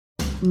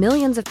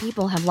Millions of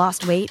people have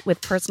lost weight with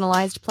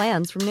personalized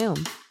plans from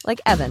Noom. Like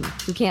Evan,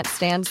 who can't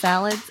stand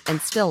salads and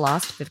still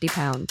lost 50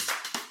 pounds.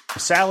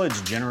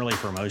 Salads generally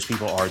for most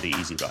people are the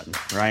easy button,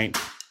 right?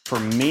 For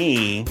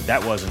me,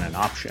 that wasn't an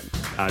option.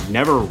 I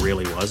never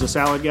really was a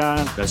salad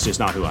guy. That's just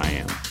not who I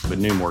am. But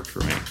Noom worked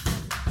for me.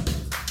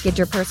 Get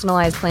your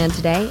personalized plan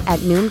today at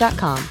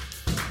Noom.com.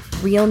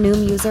 Real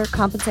Noom user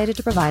compensated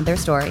to provide their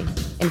story.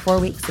 In 4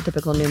 weeks, the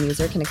typical Noom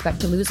user can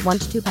expect to lose 1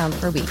 to 2 pounds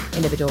per week.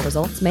 Individual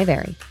results may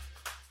vary.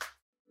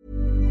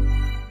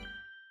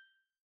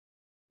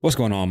 What's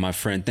going on, my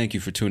friend? Thank you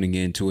for tuning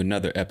in to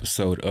another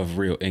episode of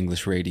Real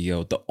English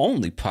Radio, the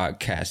only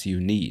podcast you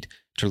need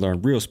to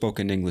learn real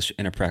spoken English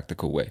in a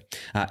practical way.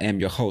 I am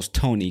your host,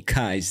 Tony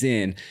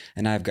Kaizen,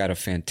 and I've got a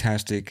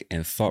fantastic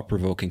and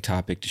thought-provoking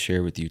topic to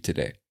share with you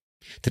today.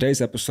 Today's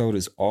episode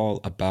is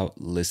all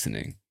about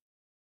listening.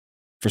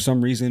 For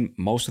some reason,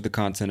 most of the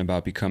content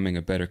about becoming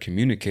a better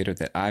communicator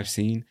that I've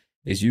seen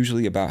is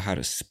usually about how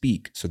to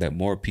speak so that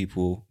more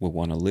people will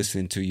want to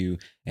listen to you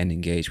and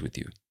engage with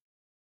you.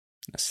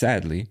 Now,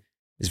 sadly,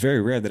 it's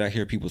very rare that I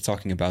hear people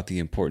talking about the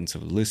importance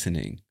of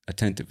listening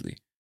attentively.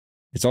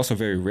 It's also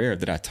very rare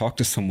that I talk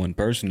to someone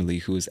personally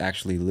who is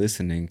actually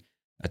listening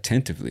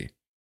attentively.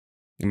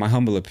 In my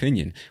humble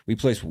opinion, we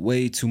place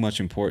way too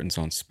much importance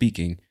on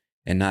speaking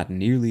and not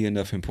nearly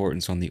enough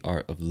importance on the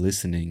art of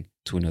listening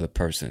to another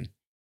person.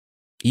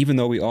 Even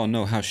though we all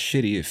know how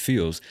shitty it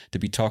feels to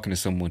be talking to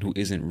someone who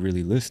isn't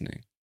really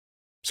listening.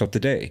 So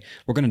today,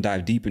 we're going to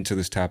dive deep into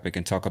this topic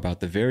and talk about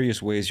the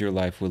various ways your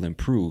life will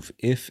improve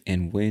if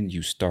and when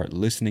you start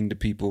listening to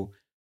people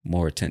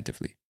more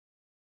attentively.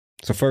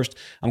 So first,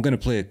 I'm going to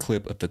play a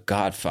clip of the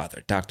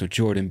Godfather, Dr.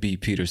 Jordan B.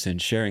 Peterson,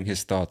 sharing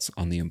his thoughts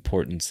on the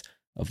importance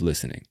of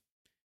listening.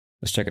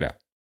 Let's check it out.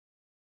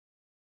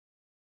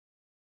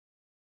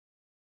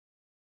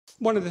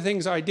 One of the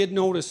things I did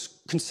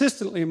notice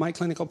consistently in my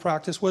clinical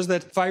practice was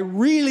that if I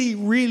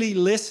really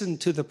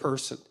listened to the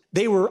person,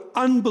 they were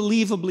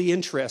unbelievably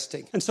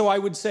interesting. And so I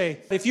would say,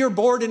 if you're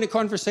bored in a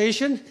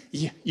conversation,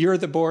 you're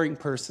the boring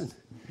person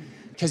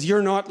because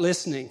you're not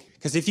listening.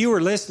 Because if you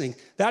were listening,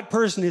 that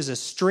person is a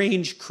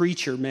strange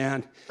creature,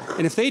 man.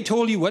 And if they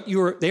told you what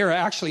they're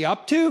actually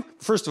up to,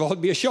 first of all,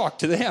 it'd be a shock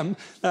to them,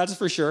 that's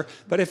for sure.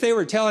 But if they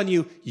were telling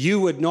you, you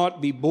would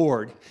not be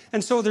bored.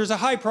 And so there's a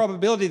high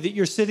probability that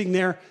you're sitting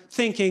there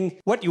thinking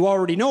what you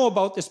already know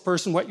about this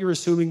person, what you're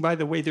assuming by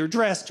the way they're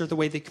dressed or the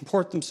way they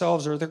comport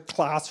themselves or their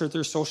class or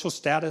their social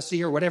status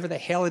or whatever the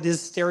hell it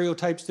is,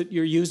 stereotypes that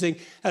you're using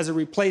as a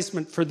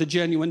replacement for the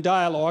genuine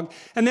dialogue.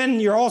 And then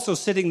you're also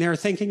sitting there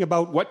thinking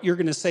about what you're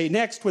going to say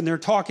next when they're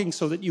talking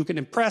so that you can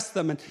impress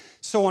them and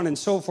so on and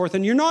so forth.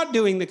 And you're not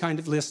doing the kind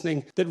of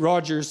listening that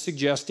Rogers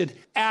suggested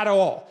at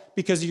all,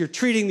 because you're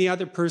treating the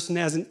other person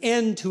as an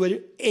end to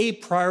an a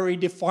priori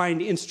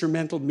defined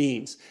instrumental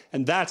means.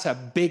 And that's a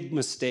big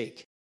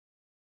mistake.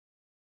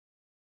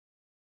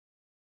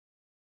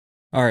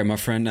 All right, my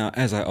friend. Now,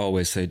 as I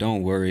always say,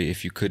 don't worry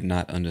if you could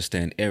not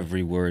understand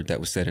every word that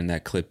was said in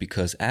that clip,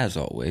 because as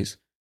always,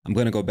 I'm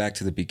going to go back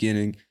to the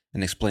beginning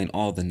and explain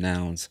all the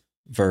nouns,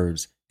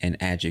 verbs,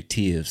 and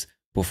adjectives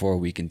before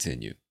we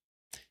continue.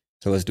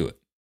 So let's do it.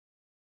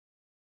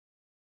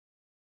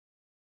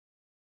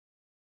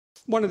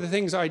 One of the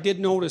things I did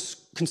notice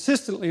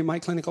consistently in my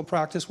clinical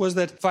practice was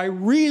that if I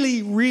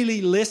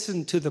really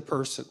listened to the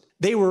person,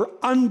 they were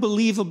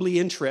unbelievably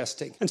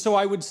interesting. And so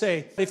I would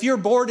say, if you're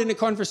bored in a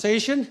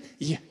conversation,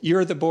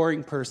 you're the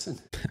boring person.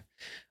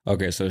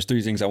 Okay, so there's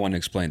three things I want to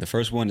explain. The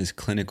first one is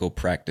clinical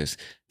practice.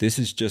 This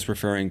is just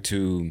referring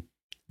to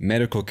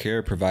medical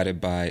care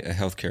provided by a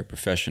healthcare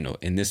professional.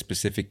 In this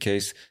specific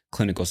case,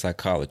 clinical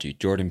psychology.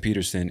 Jordan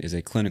Peterson is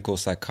a clinical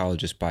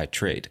psychologist by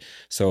trade.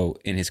 So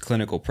in his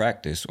clinical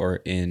practice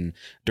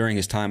during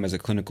his time as a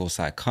clinical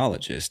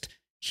psychologist,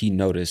 he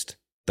noticed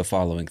the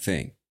following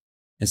thing.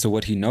 And so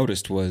what he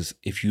noticed was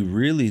if you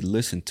really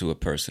listen to a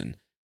person,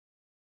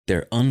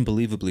 they're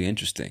unbelievably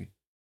interesting.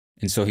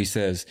 And so he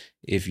says,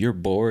 if you're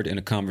bored in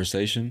a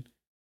conversation,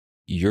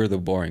 you're the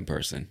boring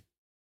person.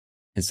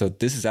 And so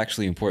this is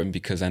actually important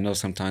because I know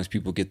sometimes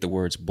people get the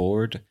words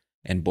bored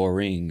and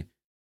boring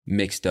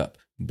mixed up.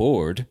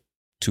 Bored,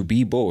 to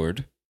be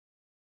bored,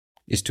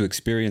 is to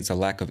experience a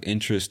lack of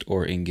interest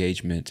or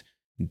engagement,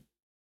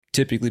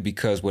 typically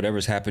because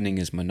whatever's happening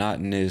is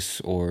monotonous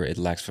or it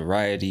lacks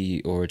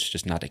variety or it's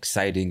just not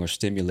exciting or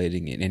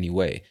stimulating in any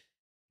way.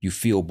 You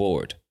feel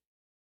bored.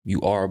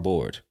 You are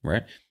bored,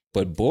 right?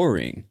 But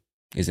boring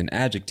is an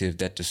adjective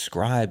that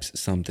describes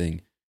something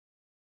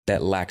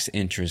that lacks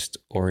interest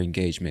or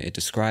engagement. It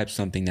describes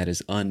something that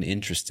is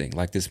uninteresting,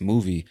 like this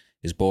movie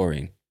is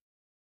boring.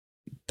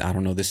 I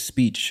don't know, this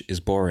speech is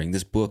boring.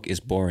 This book is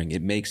boring.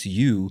 It makes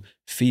you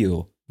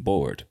feel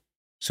bored.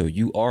 So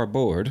you are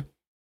bored,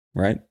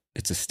 right?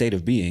 It's a state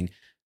of being,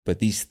 but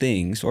these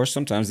things, or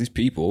sometimes these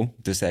people,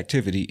 this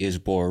activity is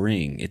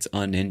boring. It's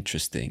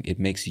uninteresting. It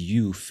makes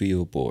you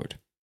feel bored.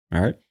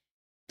 All right?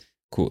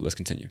 Cool, let's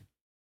continue.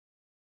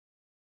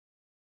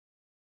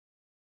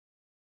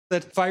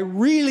 That if I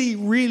really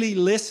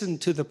listen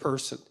to the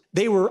person,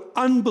 They were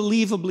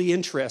unbelievably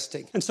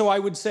interesting. And so I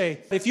would say,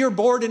 if you're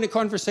bored in a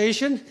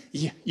conversation,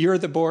 you're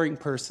the boring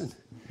person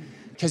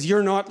because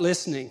you're not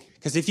listening.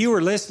 Because if you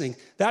were listening,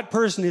 that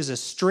person is a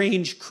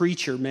strange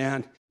creature,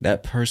 man.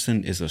 That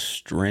person is a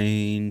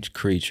strange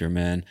creature,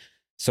 man.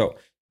 So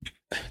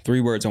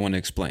 3 words I want to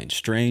explain: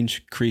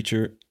 strange,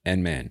 creature,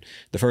 and man.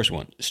 The first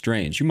one,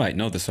 strange. You might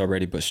know this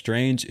already, but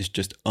strange is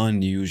just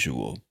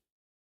unusual,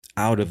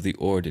 out of the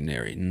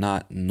ordinary,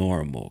 not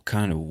normal,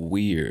 kind of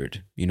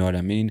weird. You know what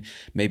I mean?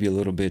 Maybe a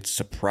little bit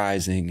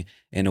surprising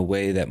in a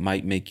way that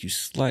might make you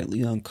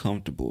slightly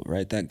uncomfortable,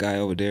 right? That guy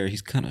over there,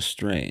 he's kind of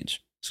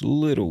strange. It's a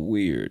little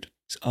weird.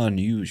 It's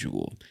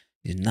unusual.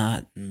 It's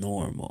not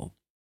normal.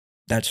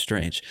 That's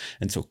strange.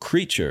 And so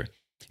creature,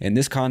 in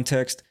this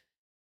context,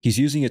 he's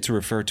using it to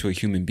refer to a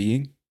human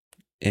being.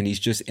 And he's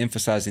just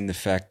emphasizing the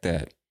fact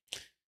that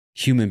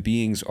human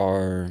beings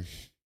are,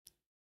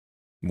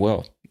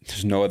 well,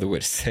 there's no other way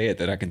to say it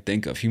that I can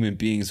think of. Human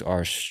beings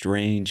are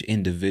strange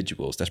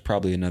individuals. That's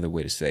probably another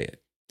way to say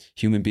it.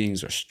 Human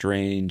beings are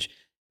strange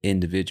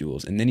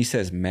individuals. And then he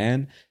says,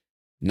 man,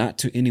 not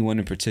to anyone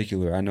in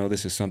particular. I know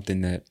this is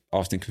something that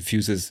often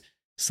confuses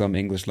some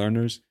English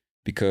learners,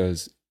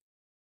 because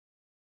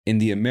in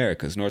the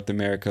Americas, North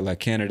America, like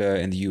Canada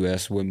and the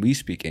US, when we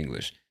speak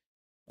English,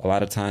 a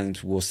lot of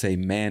times we'll say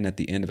man at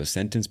the end of a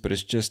sentence, but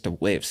it's just a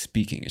way of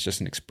speaking. It's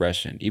just an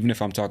expression. Even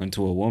if I'm talking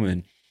to a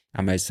woman,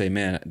 I might say,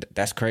 man,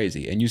 that's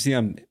crazy. And you see,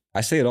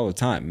 I say it all the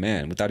time,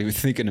 man, without even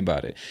thinking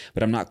about it.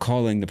 But I'm not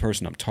calling the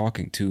person I'm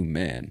talking to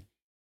man.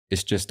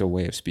 It's just a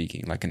way of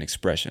speaking, like an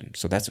expression.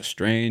 So that's a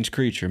strange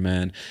creature,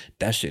 man.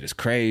 That shit is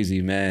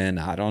crazy, man.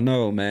 I don't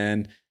know,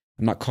 man.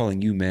 I'm not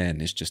calling you man.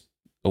 It's just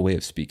a way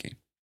of speaking.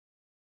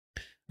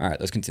 All right,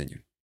 let's continue.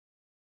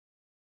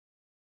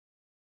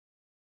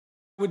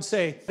 I would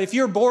say, if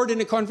you're bored in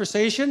a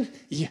conversation,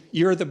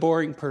 you're the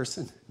boring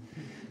person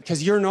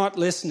because you're not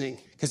listening.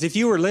 Because if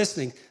you were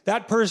listening,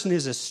 that person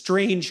is a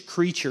strange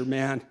creature,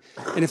 man.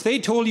 And if they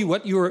told you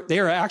what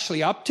they're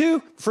actually up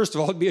to, first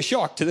of all, it'd be a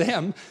shock to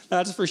them,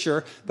 that's for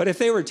sure. But if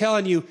they were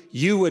telling you,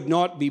 you would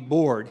not be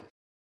bored.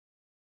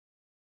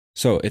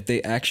 So if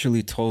they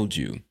actually told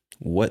you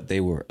what they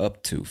were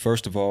up to,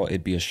 first of all,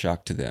 it'd be a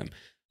shock to them.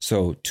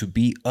 So to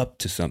be up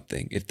to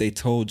something, if they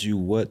told you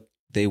what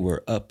they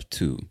were up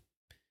to,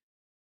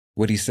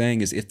 what he's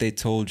saying is if they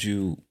told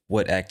you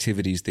what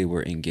activities they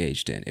were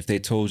engaged in, if they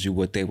told you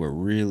what they were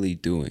really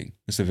doing,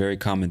 it's a very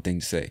common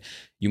thing to say.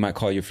 You might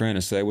call your friend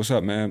and say, what's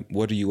up, man?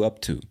 What are you up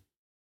to?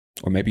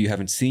 Or maybe you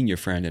haven't seen your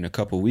friend in a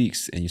couple of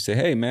weeks and you say,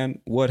 hey, man,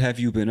 what have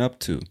you been up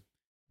to?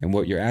 And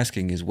what you're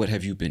asking is, what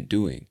have you been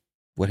doing?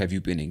 What have you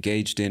been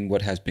engaged in?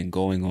 What has been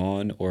going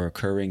on or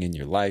occurring in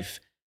your life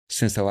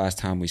since the last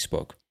time we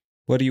spoke?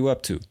 What are you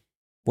up to?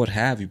 What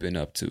have you been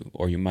up to?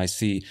 Or you might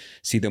see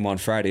them on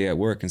Friday at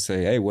work and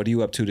say, hey, what are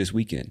you up to this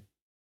weekend?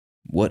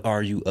 What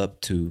are you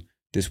up to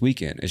this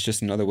weekend? It's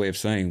just another way of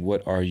saying,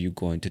 what are you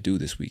going to do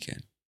this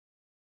weekend?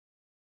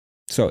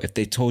 So if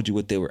they told you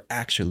what they were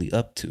actually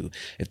up to,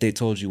 if they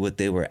told you what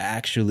they were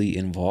actually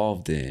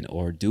involved in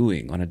or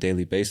doing on a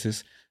daily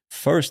basis,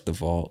 first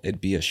of all,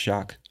 it'd be a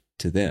shock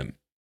to them.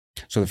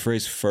 So the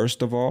phrase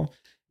first of all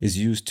is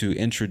used to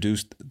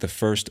introduce the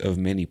first of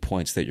many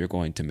points that you're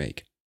going to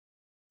make.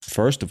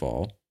 First of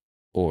all,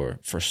 or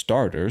for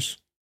starters,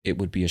 it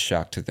would be a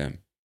shock to them.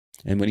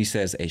 And when he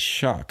says a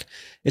shock,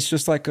 it's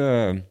just like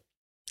a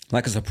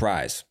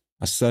surprise,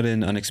 a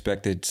sudden,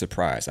 unexpected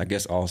surprise. I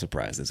guess all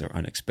surprises are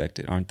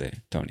unexpected, aren't they,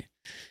 Tony?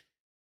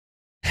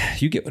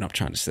 You get what I'm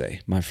trying to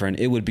say, my friend.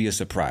 It would be a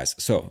surprise.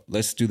 So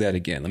let's do that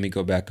again. Let me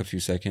go back a few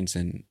seconds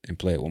and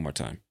play it one more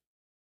time.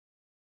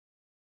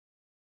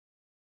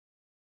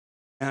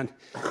 And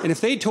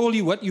if they told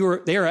you what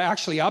they're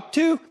actually up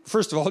to,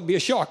 first of all, it'd be a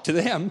shock to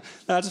them,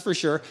 that's for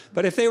sure.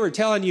 But if they were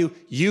telling you,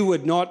 you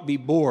would not be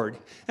bored.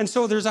 And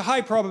so there's a high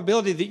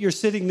probability that you're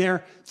sitting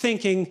there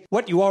thinking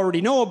what you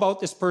already know about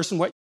this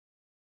person.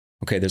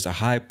 Okay, there's a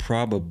high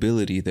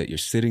probability that you're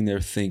sitting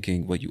there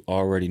thinking what you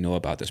already know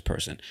about this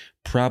person.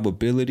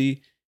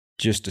 Probability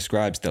just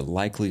describes the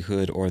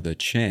likelihood or the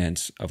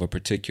chance of a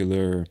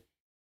particular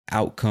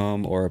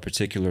outcome or a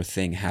particular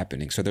thing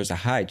happening. So there's a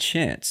high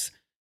chance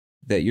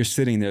that you're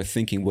sitting there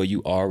thinking what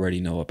you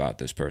already know about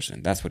this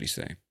person. That's what he's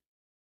saying.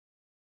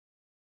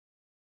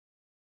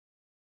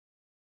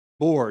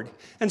 Bored.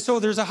 And so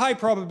there's a high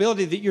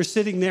probability that you're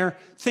sitting there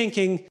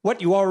thinking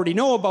what you already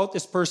know about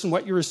this person,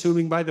 what you're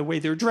assuming by the way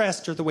they're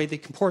dressed or the way they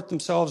comport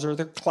themselves or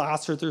their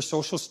class or their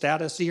social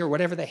status or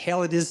whatever the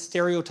hell it is,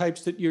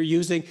 stereotypes that you're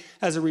using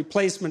as a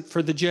replacement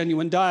for the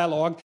genuine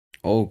dialogue.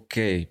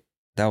 Okay,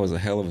 that was a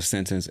hell of a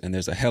sentence and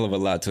there's a hell of a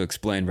lot to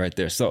explain right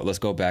there. So let's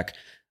go back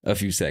a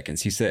few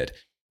seconds. He said,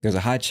 there's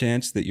a high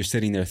chance that you're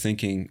sitting there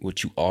thinking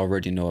what you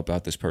already know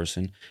about this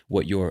person,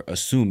 what you're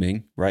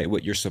assuming, right?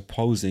 What you're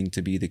supposing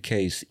to be the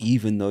case,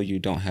 even though you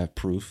don't have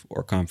proof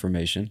or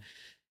confirmation.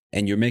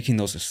 And you're making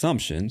those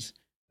assumptions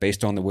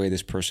based on the way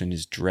this person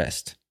is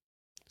dressed.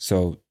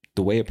 So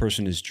the way a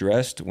person is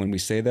dressed, when we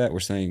say that, we're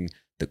saying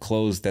the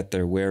clothes that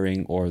they're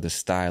wearing or the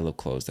style of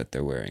clothes that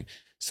they're wearing.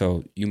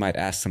 So you might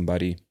ask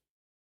somebody,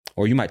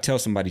 or you might tell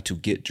somebody to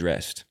get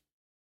dressed.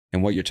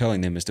 And what you're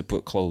telling them is to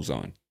put clothes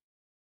on.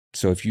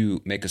 So if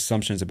you make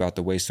assumptions about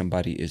the way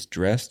somebody is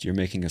dressed, you're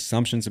making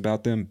assumptions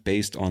about them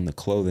based on the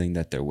clothing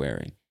that they're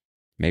wearing.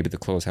 Maybe the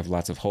clothes have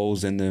lots of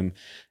holes in them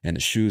and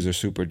the shoes are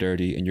super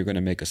dirty, and you're going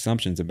to make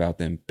assumptions about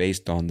them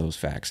based on those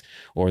facts.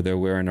 Or they're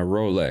wearing a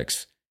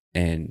Rolex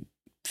and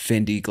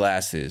Fendi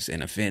glasses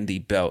and a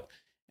Fendi belt,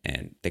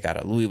 and they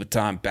got a Louis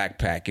Vuitton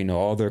backpack. You know,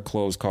 all their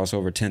clothes cost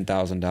over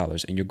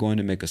 $10,000, and you're going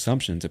to make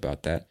assumptions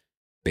about that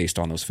based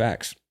on those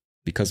facts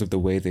because of the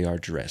way they are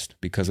dressed,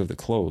 because of the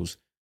clothes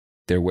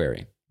they're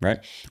wearing, right?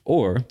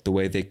 Or the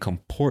way they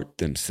comport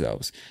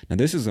themselves. Now,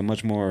 this is a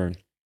much more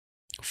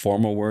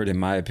formal word, in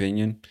my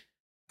opinion.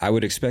 I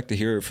would expect to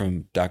hear it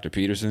from Dr.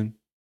 Peterson,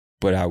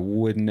 but I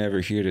would never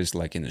hear this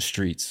like in the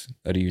streets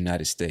of the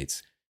United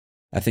States.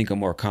 I think a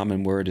more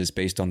common word is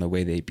based on the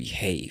way they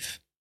behave.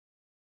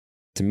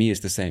 To me, it's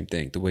the same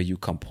thing. The way you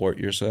comport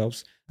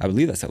yourselves. I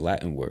believe that's a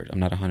Latin word. I'm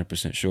not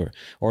 100% sure.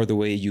 Or the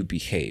way you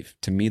behave.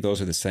 To me,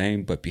 those are the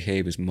same, but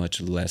behave is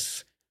much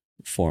less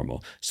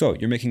formal. So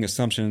you're making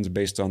assumptions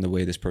based on the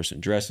way this person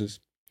dresses,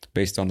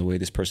 based on the way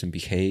this person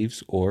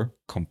behaves or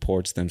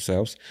comports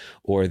themselves,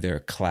 or their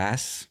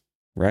class,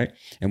 right?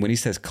 And when he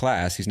says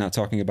class, he's not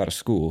talking about a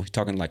school. He's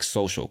talking like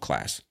social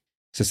class.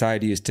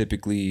 Society is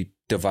typically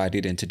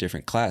divided into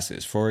different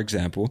classes. For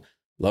example,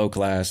 low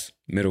class,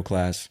 middle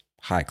class,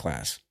 high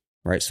class,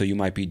 right? So you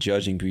might be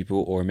judging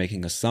people or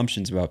making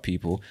assumptions about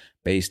people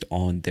based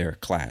on their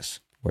class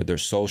or their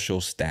social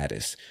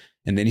status.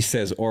 And then he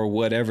says, or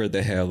whatever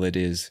the hell it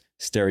is,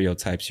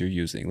 stereotypes you're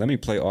using. Let me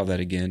play all that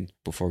again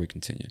before we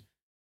continue.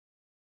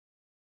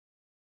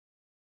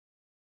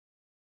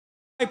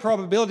 High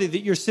probability that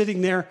you're sitting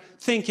there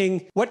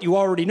thinking what you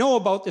already know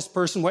about this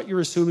person, what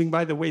you're assuming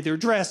by the way they're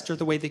dressed or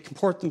the way they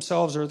comport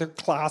themselves or their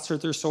class or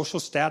their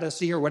social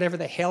status or whatever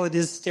the hell it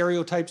is,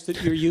 stereotypes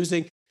that you're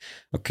using.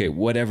 Okay,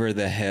 whatever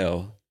the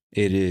hell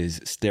it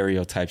is,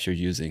 stereotypes you're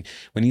using.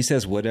 When he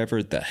says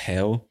whatever the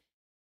hell,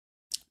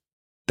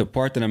 the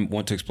part that I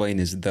want to explain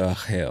is the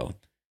hell.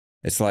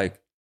 It's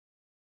like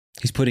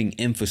he's putting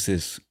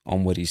emphasis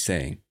on what he's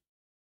saying.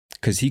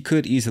 Because he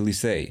could easily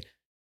say,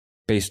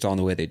 based on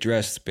the way they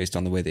dress, based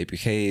on the way they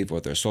behave,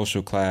 or their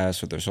social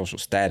class, or their social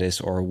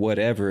status, or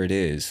whatever it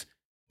is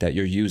that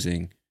you're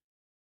using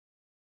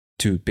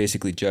to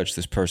basically judge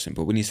this person.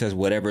 But when he says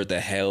whatever the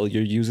hell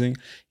you're using,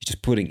 he's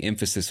just putting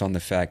emphasis on the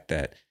fact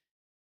that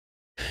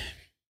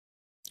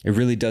it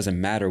really doesn't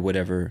matter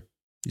whatever.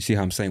 You see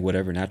how I'm saying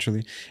whatever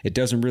naturally? It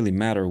doesn't really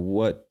matter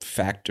what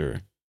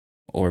factor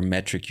or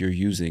metric you're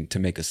using to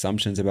make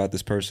assumptions about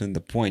this person.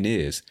 The point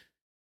is,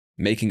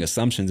 making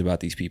assumptions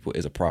about these people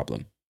is a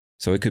problem.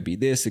 So it could be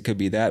this, it could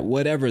be that,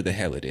 whatever the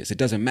hell it is. It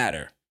doesn't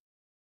matter.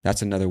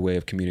 That's another way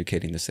of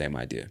communicating the same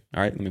idea.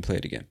 All right, let me play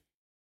it again.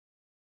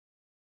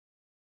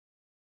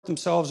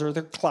 Themselves or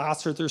their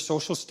class or their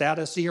social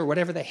status or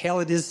whatever the hell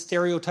it is,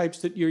 stereotypes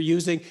that you're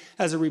using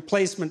as a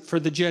replacement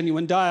for the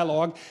genuine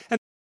dialogue.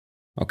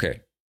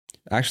 Okay.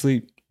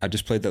 Actually, I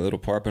just played that little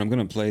part, but I'm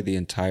going to play the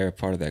entire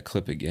part of that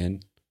clip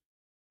again.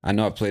 I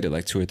know I've played it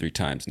like 2 or 3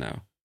 times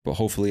now, but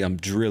hopefully I'm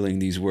drilling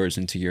these words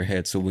into your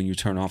head so when you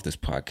turn off this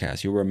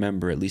podcast, you'll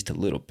remember at least a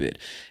little bit.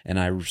 And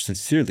I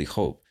sincerely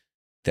hope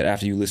that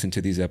after you listen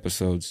to these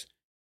episodes,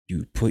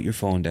 you put your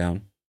phone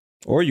down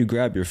or you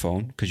grab your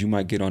phone because you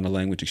might get on a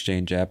language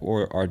exchange app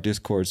or our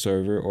Discord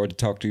server or to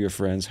talk to your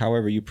friends,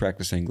 however you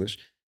practice English.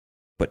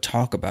 But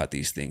talk about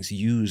these things.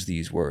 Use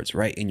these words.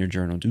 Write in your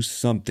journal. Do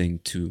something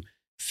to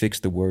fix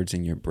the words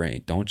in your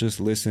brain. Don't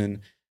just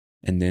listen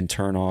and then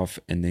turn off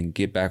and then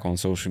get back on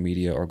social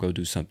media or go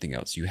do something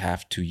else. You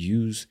have to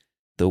use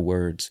the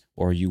words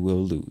or you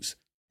will lose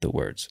the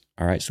words.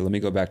 All right, so let me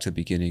go back to the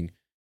beginning,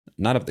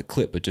 not of the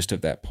clip, but just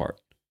of that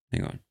part.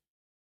 Hang on.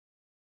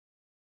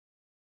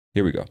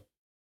 Here we go.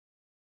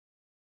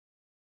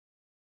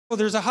 Well,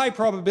 there's a high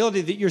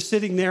probability that you're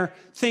sitting there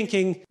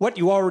thinking what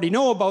you already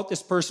know about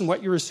this person,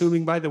 what you're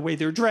assuming by the way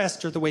they're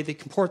dressed or the way they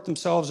comport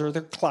themselves or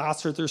their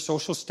class or their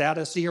social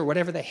status or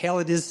whatever the hell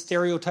it is,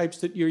 stereotypes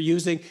that you're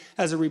using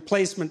as a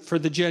replacement for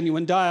the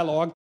genuine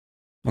dialogue.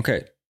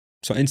 Okay,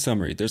 so in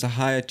summary, there's a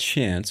high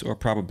chance or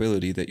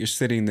probability that you're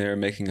sitting there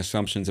making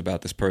assumptions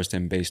about this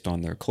person based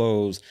on their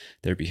clothes,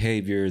 their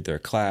behavior, their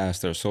class,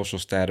 their social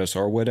status,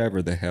 or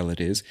whatever the hell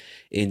it is,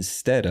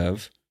 instead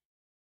of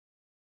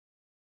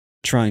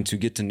trying to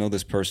get to know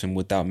this person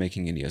without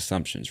making any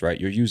assumptions, right?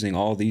 You're using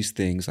all these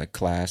things like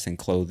class and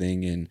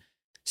clothing and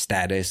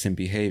status and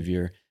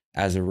behavior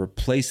as a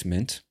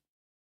replacement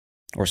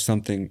or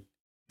something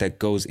that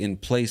goes in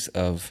place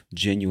of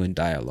genuine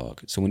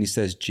dialogue. So when he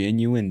says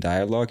genuine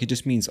dialogue, he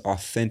just means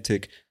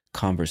authentic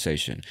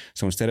conversation.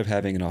 So instead of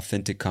having an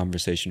authentic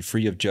conversation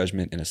free of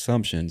judgment and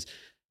assumptions,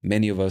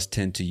 many of us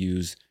tend to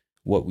use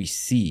what we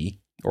see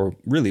or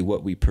really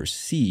what we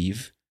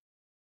perceive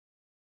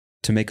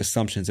to make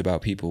assumptions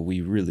about people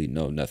we really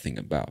know nothing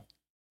about,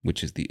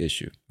 which is the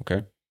issue,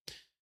 okay?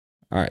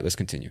 All right, let's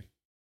continue.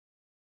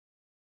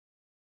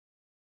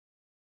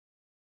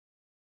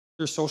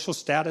 or social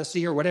status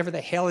or whatever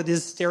the hell it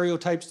is,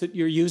 stereotypes that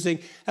you're using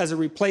as a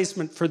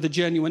replacement for the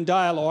genuine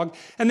dialogue.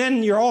 And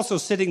then you're also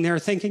sitting there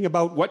thinking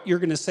about what you're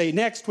going to say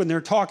next when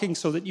they're talking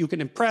so that you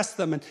can impress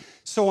them and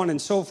so on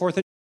and so forth.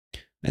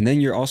 And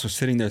then you're also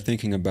sitting there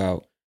thinking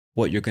about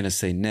what you're going to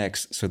say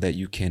next so that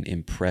you can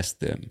impress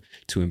them.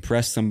 To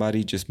impress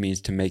somebody just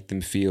means to make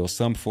them feel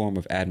some form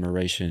of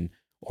admiration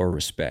or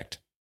respect.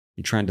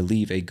 You're trying to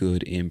leave a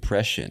good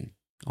impression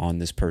on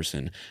this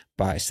person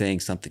by saying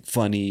something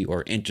funny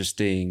or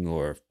interesting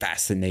or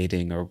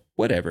fascinating or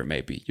whatever it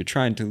may be. You're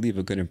trying to leave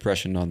a good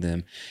impression on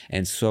them,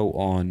 and so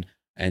on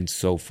and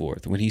so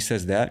forth. When he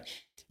says that,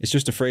 it's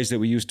just a phrase that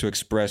we use to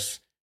express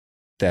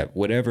that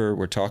whatever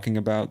we're talking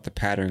about, the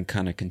pattern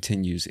kind of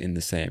continues in the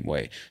same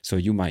way. So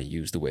you might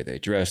use the way they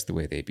dress, the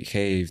way they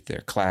behave,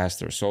 their class,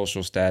 their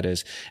social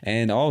status.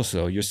 And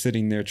also you're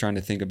sitting there trying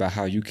to think about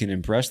how you can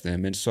impress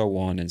them, and so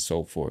on and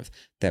so forth.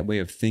 That way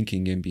of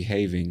thinking and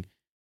behaving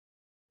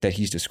that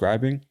he's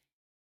describing,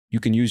 you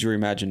can use your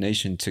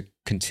imagination to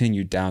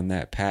continue down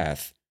that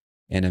path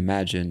and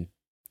imagine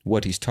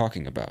what he's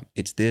talking about.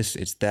 It's this,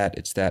 it's that,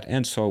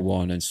 and so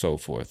on and so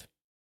forth.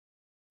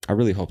 I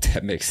really hope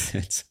that makes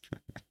sense.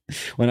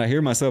 When I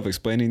hear myself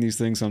explaining these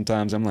things,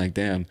 sometimes I'm like,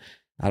 damn,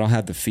 I don't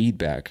have the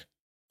feedback.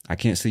 I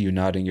can't see you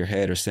nodding your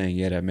head or saying,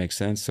 yeah, that makes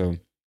sense. So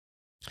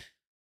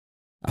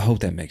I hope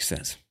that makes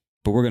sense.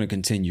 But we're going to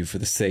continue for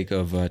the sake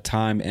of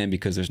time, and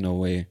because there's no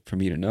way for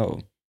me to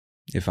know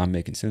if I'm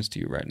making sense to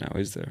you right now,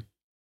 is there?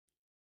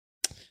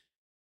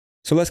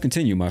 So let's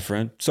continue, my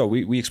friend. So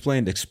we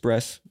explained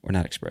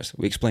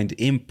we explained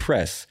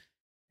impress,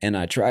 and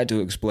I tried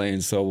to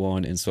explain so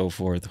on and so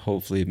forth.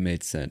 Hopefully it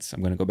made sense.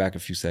 I'm going to go back a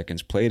few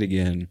seconds, play it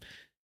again,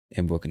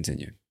 and we'll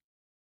continue.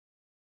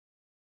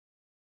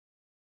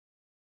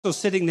 So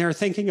sitting there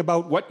thinking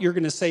about what you're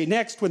going to say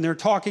next when they're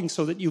talking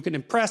so that you can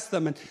impress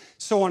them and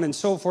so on and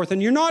so forth.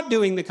 And you're not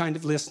doing the kind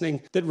of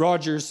listening that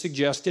Rogers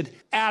suggested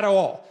at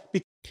all.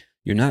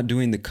 You're not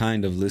doing the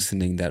kind of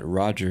listening that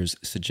Rogers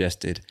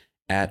suggested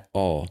at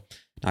all.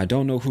 Now, I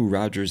don't know who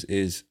Rogers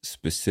is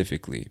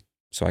specifically,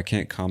 so I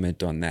can't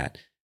comment on that.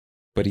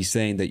 But he's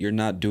saying that you're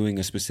not doing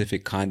a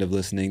specific kind of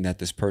listening that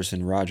this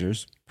person,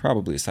 Rogers,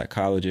 probably a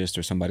psychologist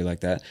or somebody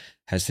like that,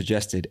 has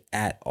suggested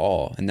at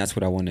all. And that's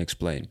what I want to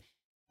explain.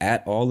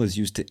 At all is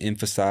used to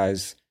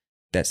emphasize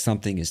that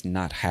something is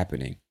not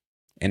happening.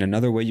 And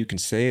another way you can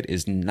say it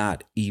is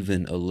not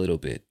even a little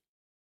bit.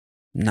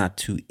 Not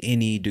to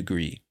any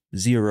degree.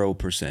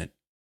 0%.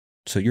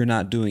 So you're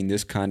not doing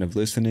this kind of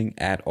listening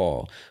at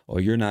all, or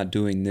you're not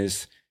doing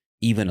this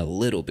even a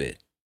little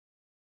bit.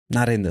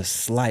 Not in the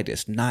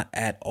slightest, not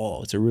at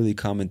all. It's a really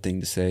common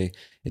thing to say.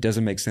 It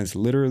doesn't make sense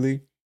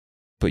literally,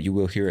 but you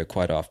will hear it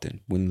quite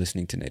often when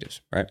listening to natives,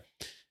 right?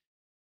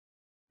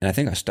 And I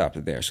think I stopped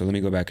it there. So let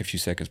me go back a few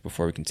seconds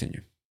before we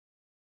continue.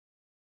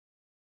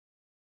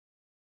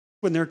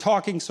 When they're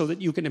talking so that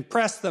you can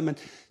impress them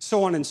and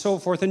so on and so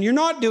forth. And you're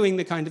not doing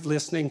the kind of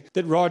listening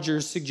that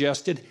Rogers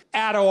suggested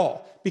at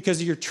all,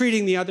 because you're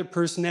treating the other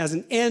person as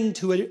an end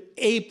to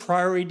a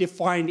priori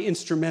defined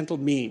instrumental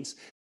means.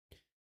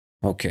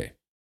 Okay.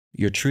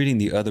 You're treating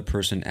the other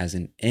person as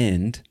an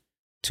end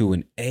to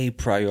an a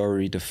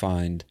priori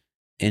defined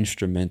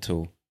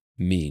instrumental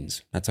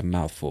means. That's a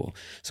mouthful.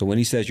 So when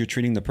he says you're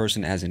treating the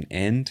person as an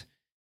end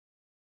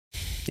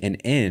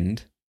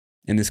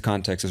in this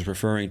context is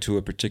referring to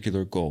a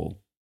particular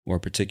goal or a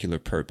particular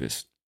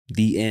purpose,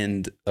 the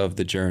end of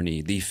the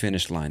journey, the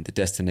finish line, the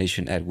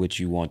destination at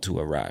which you want to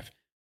arrive.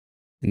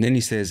 And then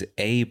he says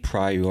a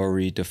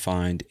priori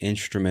defined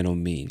instrumental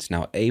means.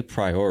 Now, a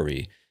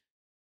priori,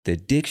 the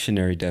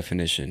dictionary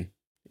definition,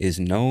 is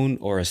known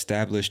or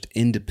established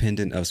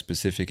independent of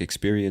specific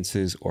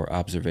experiences or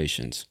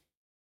observations.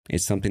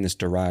 It's something that's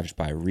derived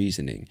by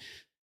reasoning.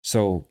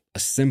 So a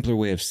simpler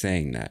way of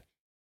saying that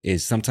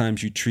is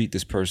sometimes you treat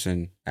this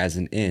person as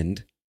an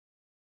end.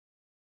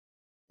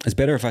 It's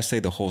better if I say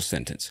the whole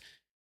sentence.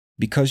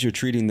 Because you're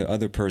treating the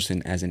other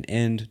person as an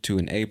end to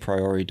an a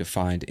priori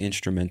defined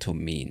instrumental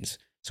means.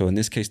 So in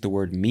this case, the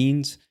word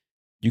means,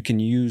 you can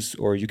use,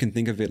 or you can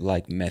think of it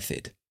like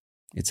method.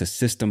 It's a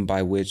system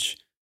by which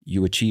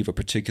you achieve a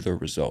particular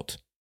result.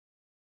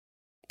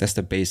 That's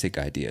the basic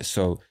idea.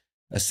 So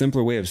a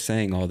simpler way of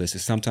saying all this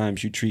is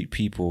sometimes you treat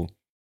people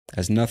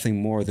as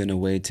nothing more than a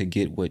way to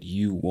get what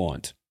you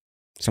want.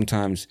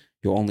 Sometimes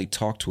you'll only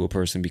talk to a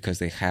person because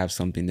they have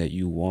something that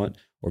you want,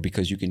 or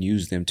because you can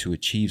use them to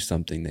achieve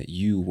something that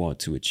you want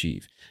to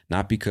achieve.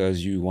 Not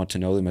because you want to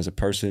know them as a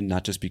person,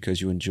 not just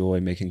because you enjoy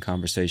making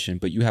conversation,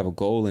 but you have a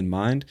goal in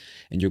mind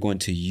and you're going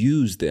to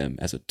use them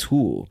as a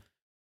tool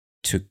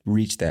to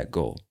reach that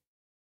goal.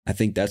 I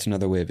think that's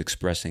another way of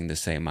expressing the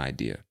same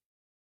idea.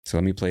 So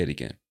let me play it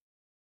again.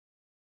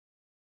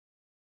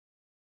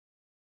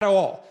 At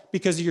all,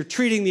 because you're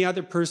treating the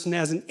other person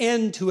as an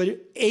end to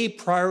a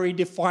priori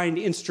defined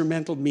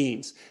instrumental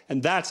means.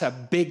 And that's a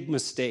big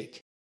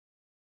mistake.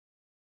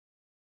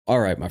 All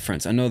right, my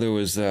friends, I know there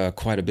was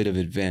quite a bit of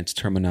advanced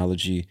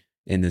terminology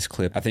in this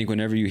clip. I think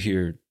whenever you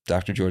hear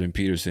Dr. Jordan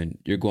Peterson,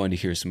 you're going to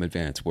hear some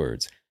advanced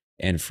words.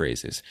 and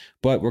phrases.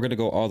 But we're going to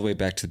go all the way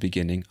back to the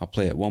beginning. I'll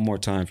play it one more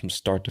time from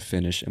start to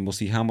finish, and we'll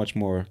see how much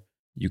more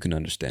you can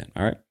understand.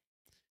 All right,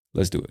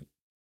 let's do it.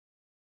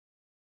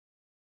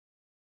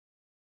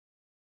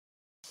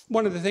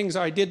 One of the things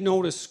I did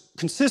notice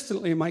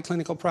consistently in my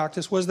clinical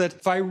practice was that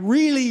if I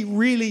really,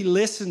 really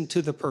listened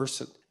to the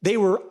person, they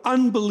were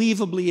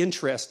unbelievably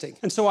interesting.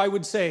 And so I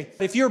would say,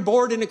 if you're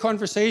bored in a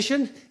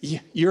conversation,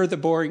 you're the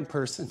boring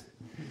person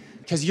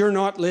because you're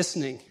not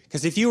listening.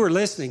 Because if you were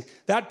listening,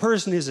 that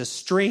person is a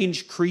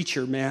strange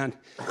creature, man.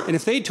 And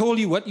if they told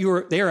you what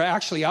they were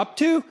actually up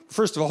to,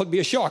 first of all, it'd be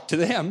a shock to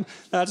them,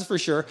 that's for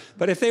sure.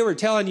 But if they were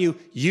telling you,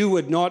 you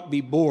would not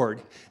be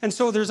bored. And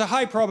so there's a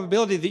high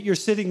probability that you're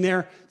sitting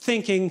there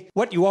thinking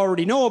what you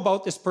already know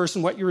about this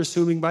person, what you're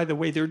assuming by the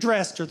way they're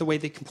dressed or the way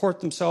they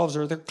comport themselves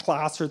or their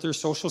class or their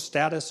social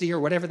status or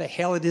whatever the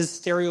hell it is,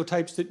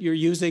 stereotypes that you're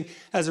using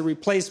as a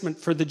replacement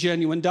for the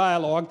genuine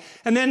dialogue.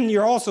 And then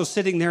you're also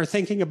sitting there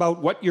thinking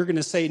about what you're going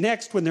to say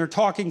next when they're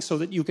talking so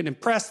that you can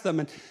impress them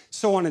and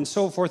so on and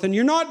so forth. And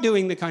you're not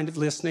doing the kind of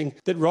listening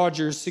that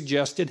Rogers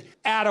suggested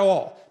at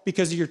all,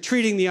 because you're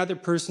treating the other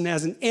person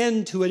as an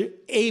end to an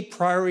a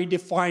priori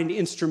defined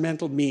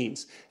instrumental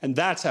means. And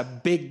that's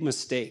a big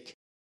mistake.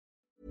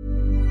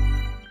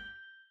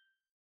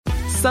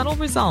 Subtle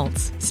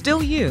results,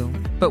 still you,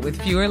 but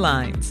with fewer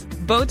lines.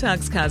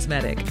 Botox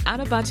Cosmetic,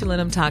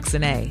 onabotulinum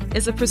toxin A,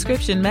 is a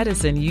prescription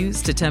medicine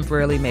used to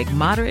temporarily make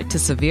moderate to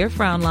severe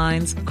frown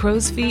lines,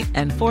 crow's feet,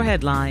 and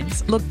forehead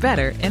lines look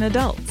better in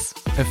adults.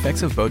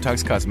 Effects of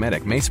Botox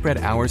Cosmetic may spread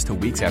hours to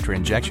weeks after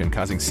injection,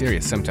 causing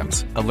serious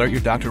symptoms. Alert your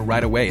doctor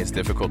right away as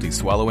difficulty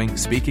swallowing,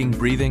 speaking,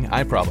 breathing,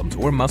 eye problems,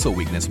 or muscle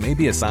weakness may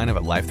be a sign of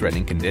a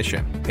life-threatening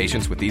condition.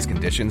 Patients with these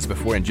conditions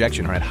before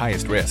injection are at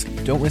highest risk.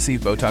 Don't receive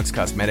Botox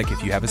Cosmetic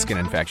if you have a skin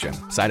infection.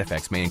 Side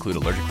effects may include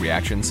allergic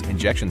reactions,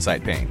 injection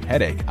site pain,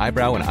 headache,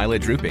 eyebrow and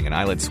eyelid drooping, and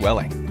eyelid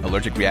swelling.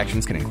 Allergic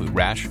reactions can include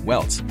rash,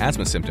 welts,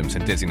 asthma symptoms,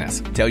 and dizziness.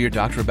 Tell your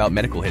doctor about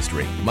medical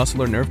history,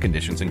 muscle or nerve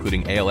conditions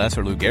including ALS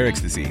or Lou Gehrig's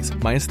disease,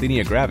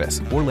 myasthenia gravis,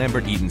 or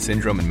Lambert-Eaton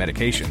syndrome, and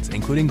medications,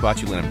 including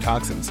botulinum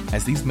toxins,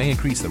 as these may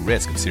increase the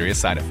risk of serious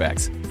side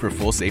effects. For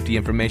full safety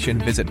information,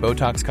 visit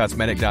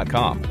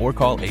BotoxCosmetic.com or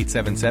call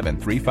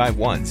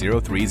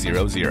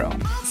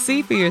 877-351-0300.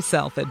 See for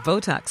yourself at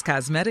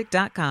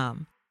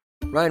BotoxCosmetic.com.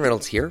 Ryan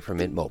Reynolds here from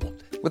Mint Mobile.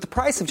 With the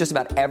price of just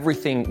about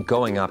everything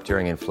going up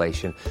during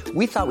inflation,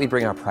 we thought we'd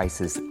bring our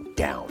prices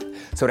down.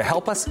 So to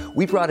help us,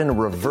 we brought in a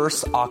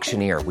reverse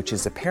auctioneer, which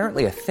is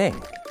apparently a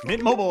thing.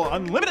 Mint Mobile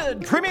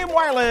Unlimited Premium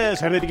Wireless.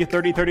 How to get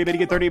 30, 30, bit to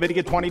get 30, bit to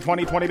get 20,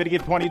 20, 20, bit to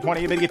get 20,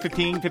 20, bit to get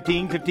 15,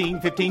 15,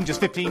 15, 15,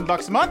 just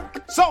 $15 a month?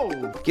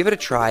 Sold! Give it a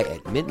try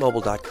at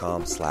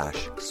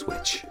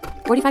mintmobile.com/switch.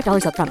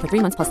 $45 up front for 3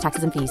 months plus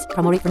taxes and fees.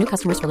 Promo rate for new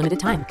customers for limited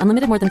time.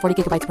 Unlimited more than 40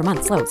 gigabytes per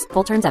month. Slows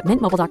full terms at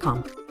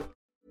mintmobile.com.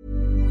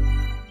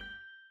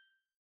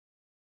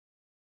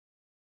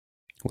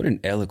 What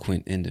an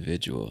eloquent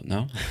individual,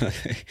 no?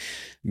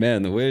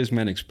 Man, the way this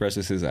man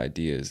expresses his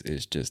ideas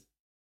is just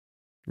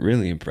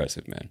really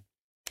impressive, man.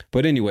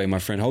 But anyway, my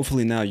friend,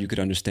 hopefully now you could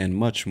understand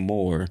much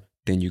more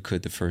than you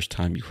could the first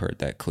time you heard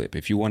that clip.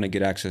 If you want to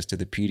get access to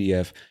the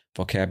PDF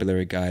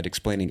vocabulary guide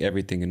explaining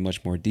everything in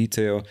much more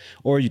detail,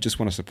 or you just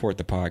want to support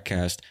the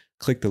podcast,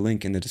 click the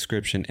link in the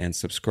description and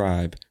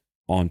subscribe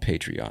on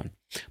Patreon.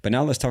 But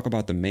now let's talk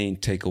about the main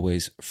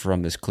takeaways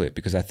from this clip,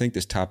 because I think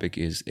this topic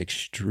is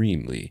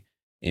extremely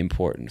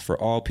important for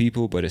all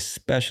people, but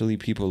especially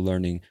people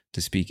learning to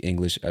speak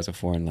English as a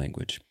foreign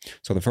language.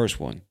 So the first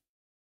one,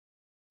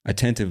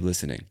 attentive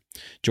listening.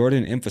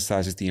 Jordan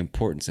emphasizes the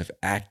importance of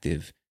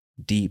active,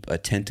 deep,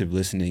 attentive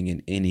listening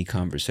in any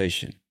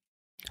conversation.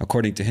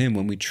 According to him,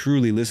 when we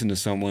truly listen to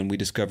someone, we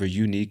discover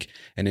unique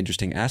and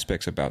interesting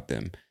aspects about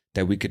them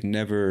that we could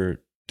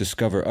never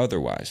discover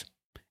otherwise.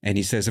 And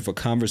he says if a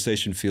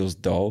conversation feels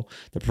dull,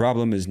 the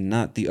problem is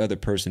not the other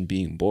person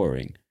being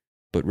boring,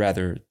 but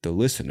rather the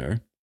listener,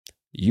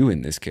 you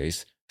in this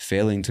case,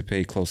 failing to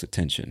pay close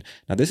attention.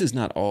 Now, this is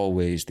not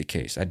always the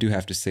case. I do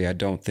have to say, I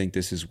don't think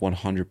this is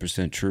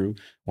 100% true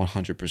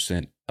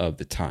 100% of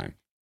the time.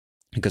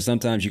 Because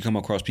sometimes you come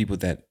across people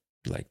that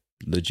like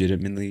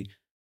legitimately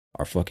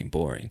are fucking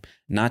boring.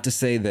 Not to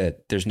say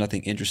that there's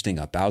nothing interesting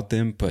about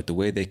them, but the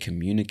way they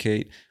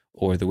communicate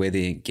or the way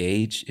they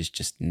engage is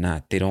just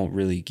not, they don't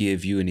really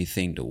give you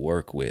anything to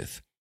work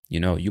with. You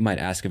know, you might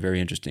ask a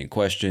very interesting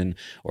question,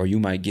 or you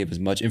might give as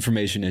much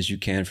information as you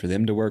can for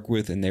them to work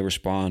with, and they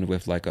respond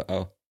with like,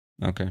 oh,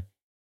 okay,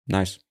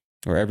 nice.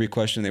 Or every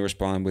question they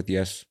respond with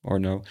yes or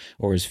no,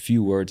 or as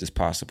few words as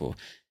possible.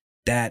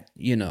 That,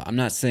 you know, I'm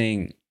not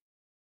saying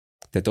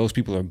that those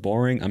people are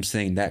boring. I'm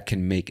saying that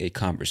can make a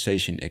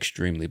conversation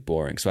extremely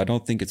boring. So I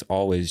don't think it's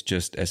always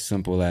just as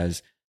simple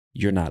as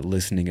you're not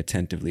listening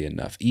attentively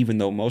enough, even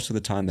though most of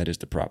the time that is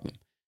the problem.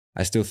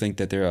 I still think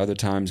that there are other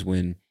times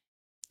when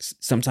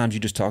sometimes you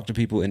just talk to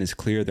people and it's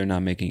clear they're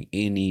not making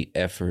any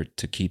effort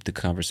to keep the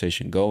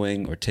conversation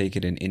going or take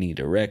it in any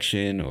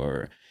direction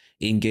or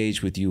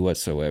engage with you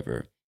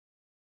whatsoever.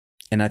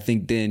 And I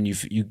think then you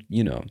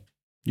know,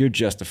 you're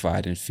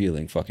justified in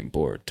feeling fucking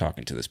bored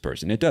talking to this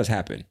person. It does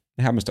happen.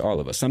 It happens to all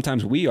of us.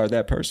 Sometimes we are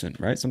that person,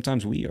 right?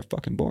 Sometimes we are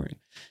fucking boring.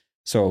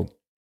 So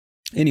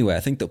anyway, I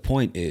think the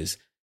point is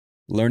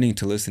learning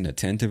to listen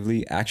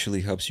attentively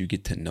actually helps you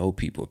get to know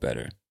people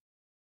better.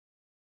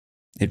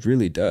 It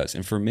really does.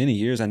 And for many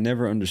years, I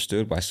never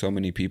understood why so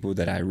many people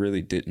that I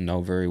really didn't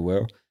know very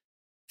well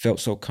felt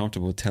so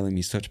comfortable telling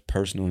me such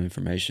personal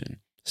information,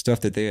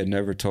 stuff that they had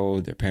never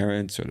told their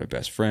parents or their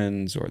best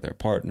friends or their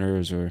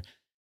partners or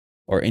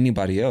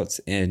anybody else.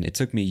 And it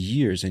took me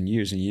years and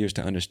years and years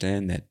to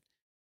understand that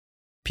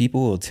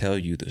people will tell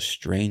you the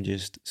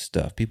strangest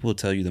stuff. People will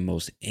tell you the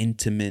most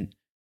intimate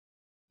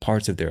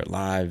parts of their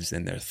lives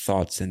and their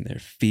thoughts and their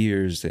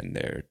fears and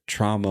their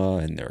trauma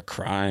and their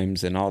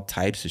crimes and all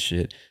types of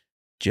shit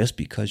just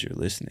because you're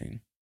listening.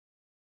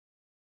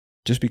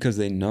 Just because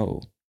they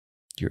know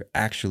you're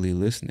actually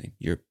listening,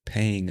 you're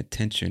paying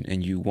attention,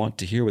 and you want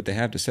to hear what they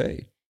have to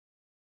say.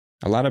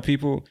 A lot of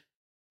people,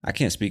 I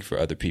can't speak for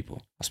other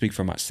people. I'll speak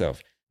for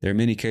myself. There are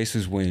many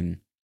cases when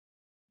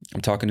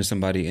I'm talking to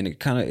somebody and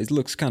it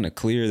looks kind of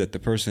clear that the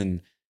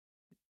person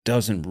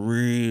doesn't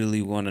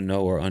really want to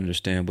know or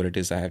understand what it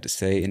is I have to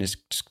say, and it's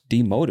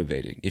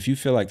demotivating. If you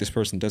feel like this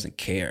person doesn't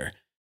care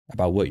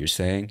about what you're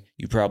saying,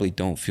 you probably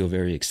don't feel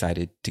very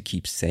excited to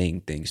keep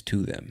saying things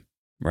to them,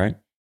 right?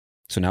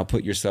 So now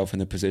put yourself in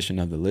the position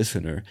of the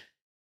listener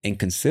and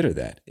consider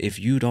that. If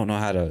you don't know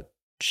how to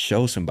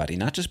show somebody,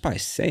 not just by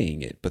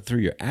saying it, but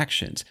through your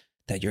actions,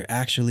 that you're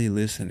actually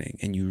listening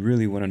and you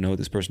really want to know what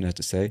this person has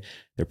to say,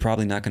 they're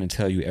probably not going to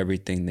tell you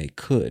everything they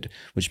could,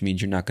 which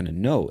means you're not going to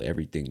know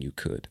everything you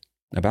could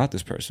about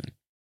this person.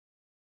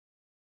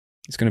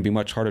 It's going to be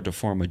much harder to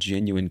form a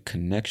genuine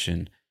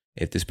connection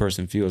if this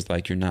person feels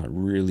like you're not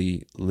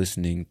really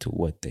listening to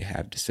what they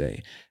have to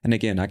say. And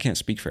again, I can't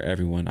speak for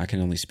everyone. I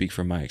can only speak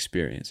from my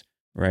experience,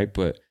 right?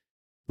 But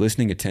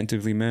listening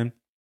attentively, man,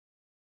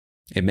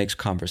 it makes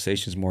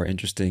conversations more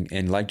interesting.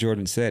 And like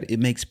Jordan said, it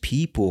makes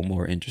people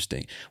more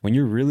interesting. When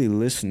you're really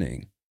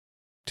listening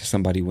to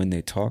somebody when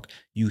they talk,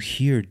 you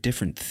hear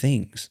different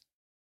things.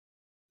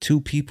 Two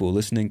people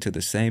listening to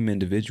the same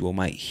individual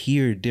might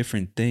hear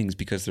different things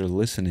because they're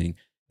listening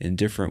in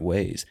different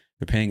ways.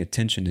 They're paying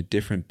attention to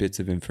different bits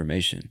of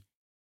information.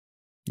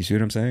 You see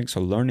what I'm saying?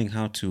 So learning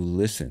how to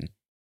listen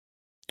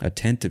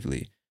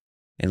attentively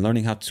and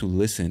learning how to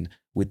listen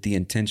with the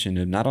intention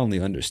of not only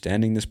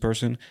understanding this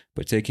person,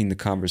 but taking the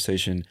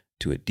conversation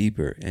to a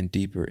deeper and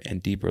deeper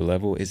and deeper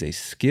level is a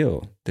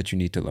skill that you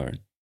need to learn.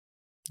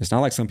 It's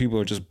not like some people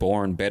are just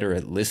born better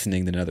at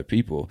listening than other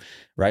people,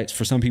 right?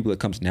 For some people, it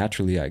comes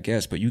naturally, I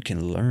guess, but you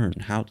can learn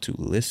how to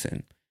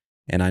listen.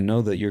 And I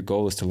know that your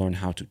goal is to learn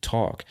how to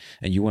talk,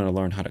 and you want to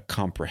learn how to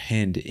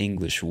comprehend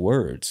English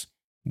words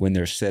when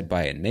they're said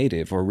by a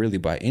native or really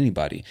by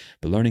anybody.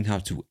 But learning how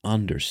to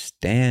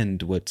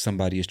understand what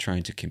somebody is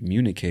trying to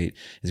communicate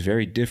is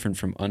very different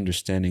from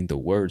understanding the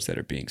words that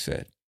are being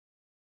said.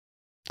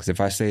 Because if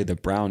I say the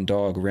brown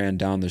dog ran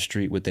down the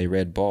street with a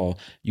red ball,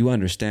 you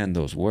understand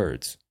those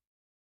words.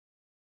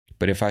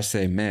 But if I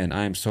say, man,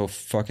 I am so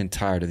fucking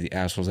tired of the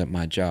assholes at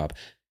my job,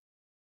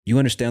 you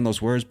understand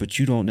those words, but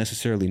you don't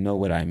necessarily know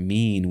what I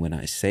mean when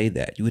I say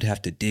that. You would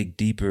have to dig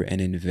deeper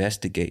and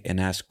investigate and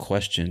ask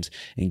questions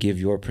and give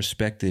your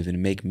perspective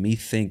and make me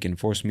think and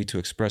force me to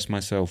express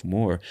myself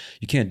more.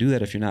 You can't do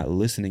that if you're not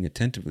listening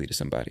attentively to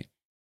somebody.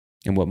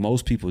 And what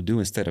most people do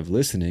instead of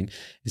listening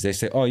is they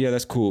say, oh yeah,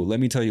 that's cool. Let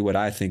me tell you what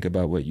I think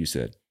about what you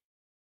said.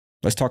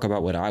 Let's talk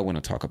about what I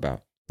want to talk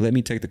about. Let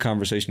me take the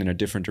conversation in a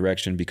different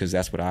direction because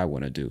that's what I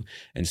want to do,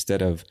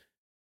 instead of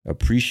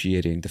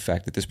appreciating the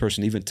fact that this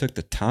person even took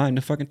the time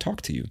to fucking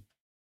talk to you.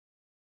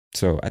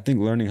 So I think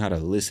learning how to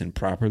listen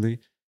properly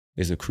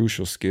is a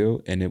crucial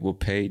skill, and it will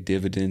pay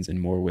dividends in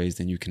more ways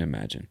than you can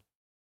imagine.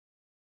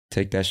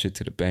 Take that shit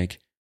to the bank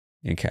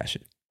and cash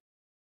it.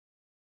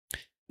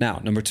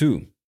 Now, number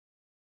 2,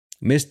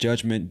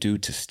 misjudgment due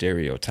to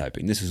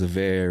stereotyping. This is a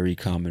very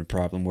common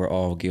problem. We're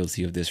all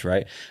guilty of this,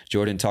 right?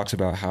 Jordan talks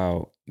about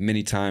how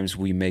many times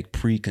we make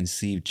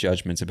preconceived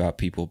judgments about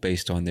people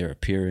based on their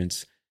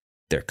appearance,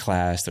 their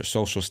class, their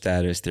social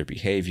status, their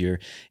behavior,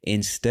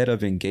 instead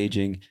of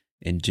engaging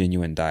in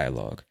genuine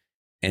dialogue.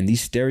 And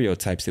these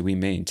stereotypes that we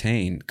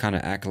maintain kind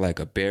of act like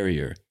a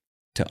barrier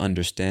to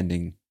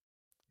understanding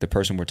the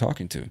person we're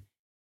talking to.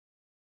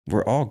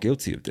 We're all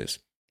guilty of this,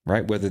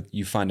 right? Whether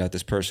you find out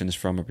this person is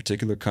from a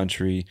particular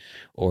country,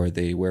 or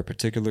they wear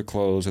particular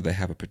clothes, or they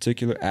have a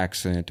particular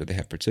accent, or they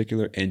have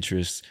particular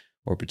interests,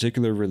 or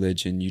particular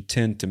religion, you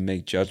tend to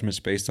make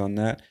judgments based on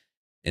that.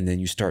 And then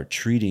you start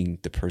treating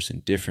the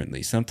person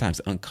differently, sometimes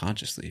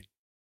unconsciously,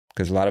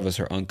 because a lot of us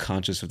are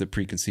unconscious of the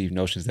preconceived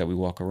notions that we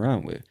walk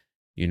around with,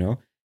 you know?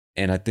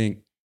 And I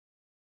think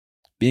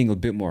being a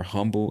bit more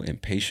humble and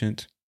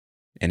patient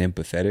and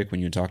empathetic when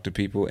you talk to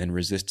people, and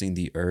resisting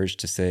the urge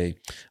to say,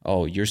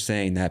 oh, you're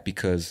saying that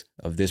because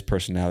of this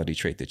personality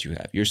trait that you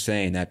have. You're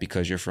saying that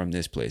because you're from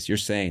this place. You're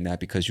saying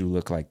that because you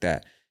look like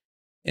that.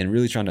 And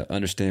really trying to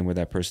understand where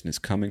that person is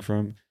coming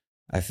from,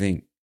 I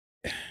think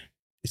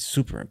it's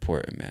super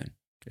important, man.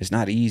 It's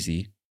not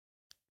easy,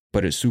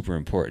 but it's super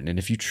important. And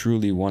if you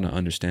truly want to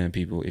understand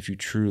people, if you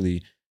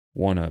truly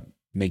want to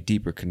make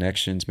deeper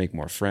connections, make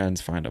more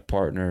friends, find a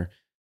partner,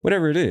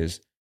 whatever it is.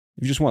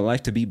 If you just want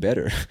life to be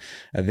better,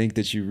 I think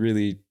that you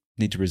really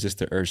need to resist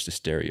the urge to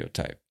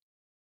stereotype.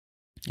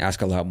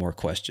 Ask a lot more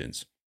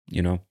questions,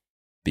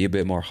 be a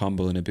bit more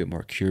humble and a bit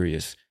more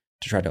curious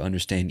to try to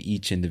understand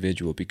each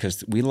individual,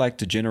 because we like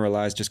to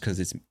generalize just because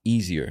it's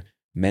easier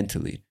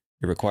mentally.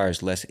 It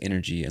requires less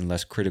energy and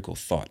less critical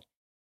thought,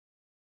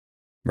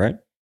 right?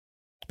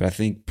 But I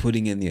think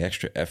putting in the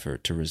extra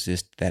effort to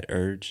resist that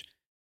urge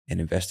and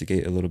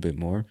investigate a little bit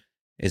more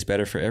is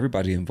better for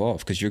everybody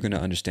involved, because you're going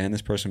to understand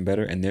this person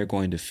better and they're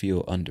going to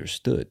feel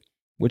understood,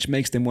 which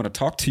makes them want to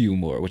talk to you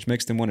more, which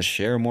makes them want to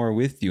share more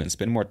with you and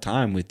spend more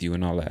time with you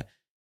and all that.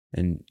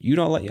 And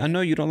I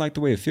know you don't like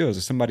the way it feels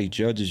if somebody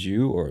judges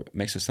you or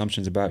makes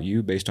assumptions about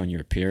you based on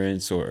your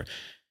appearance or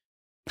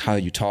how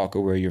you talk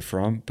or where you're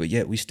from, but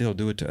yet we still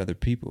do it to other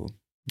people,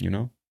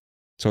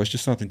 So it's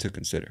just something to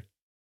consider.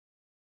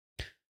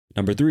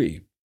 Number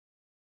 3,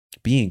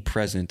 being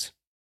present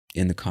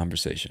in the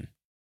conversation.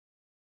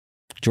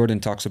 Jordan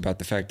talks about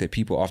the fact that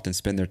people often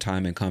spend their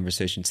time in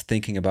conversations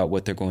thinking about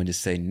what they're going to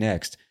say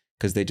next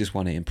because they just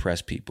want to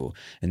impress people.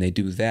 And they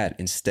do that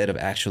instead of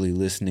actually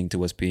listening to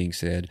what's being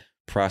said,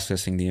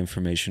 processing the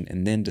information,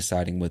 and then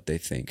deciding what they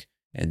think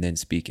and then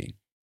speaking.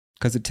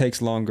 Because it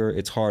takes longer,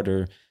 it's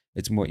harder,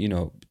 it's more,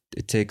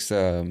 it takes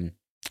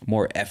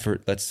more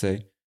effort, let's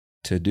say,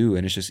 to do.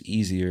 And it's just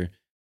easier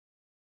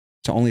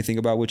to only think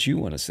about what you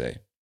want to say,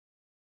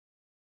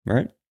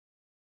 right?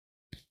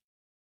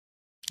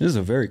 This is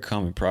a very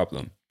common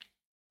problem.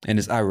 And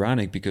it's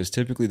ironic because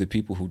typically the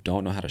people who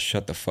don't know how to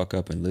shut the fuck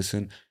up and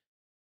listen,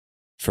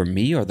 for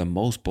me, are the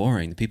most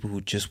boring. The people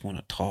who just want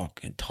to talk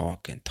and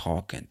talk and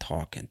talk and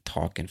talk and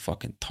talk and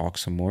fucking talk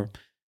some more.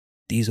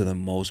 These are the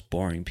most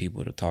boring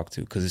people to talk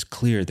to because it's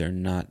clear they're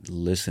not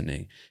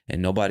listening.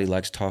 And nobody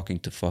likes talking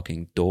to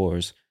fucking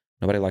doors.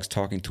 Nobody likes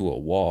talking to a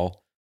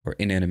wall or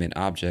inanimate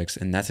objects.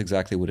 And that's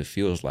exactly what it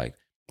feels like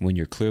when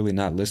you're clearly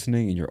not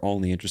listening and you're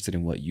only interested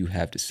in what you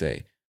have to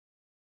say.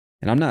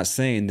 And I'm not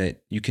saying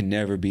that you can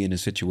never be in a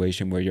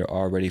situation where you're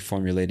already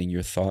formulating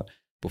your thought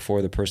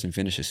before the person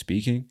finishes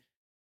speaking,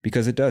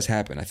 because it does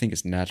happen. I think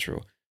it's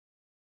natural.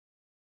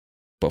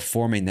 But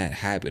forming that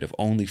habit of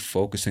only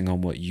focusing on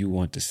what you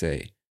want to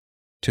say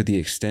to the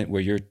extent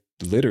where you're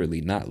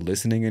literally not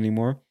listening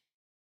anymore,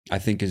 I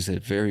think is a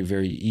very,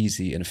 very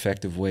easy and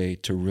effective way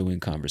to ruin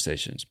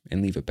conversations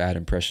and leave a bad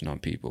impression on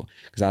people.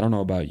 Because I don't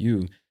know about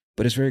you,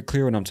 but it's very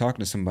clear when I'm talking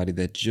to somebody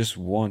that just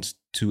wants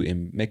to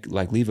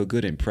leave a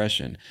good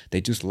impression.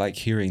 They just like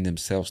hearing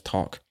themselves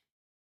talk.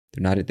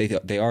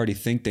 They already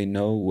think they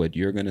know what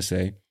you're going to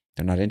say.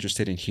 They're not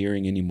interested in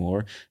hearing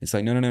anymore. It's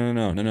like,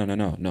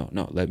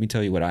 no. Let me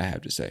tell you what I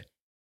have to say.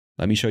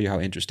 Let me show you how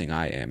interesting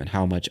I am and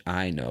how much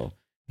I know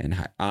and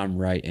how I'm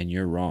right and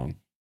you're wrong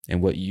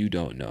and what you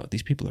don't know.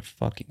 These people are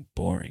fucking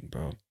boring,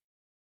 bro.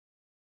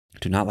 I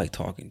do not like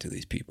talking to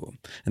these people.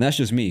 And that's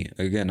just me.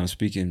 Again, I'm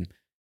speaking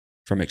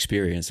from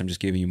experience. I'm just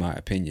giving you my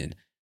opinion.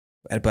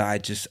 But I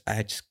just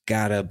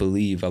gotta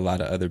believe a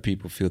lot of other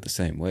people feel the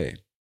same way.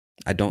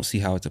 I don't see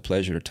how it's a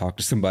pleasure to talk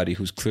to somebody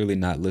who's clearly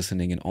not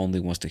listening and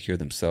only wants to hear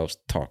themselves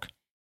talk.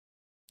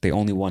 They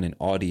only want an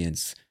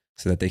audience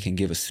so that they can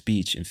give a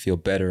speech and feel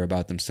better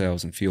about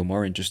themselves and feel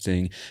more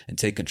interesting and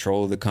take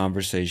control of the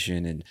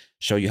conversation and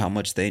show you how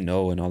much they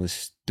know and all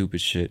this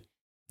stupid shit.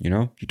 You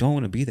don't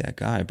want to be that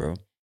guy, bro.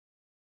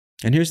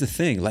 And here's the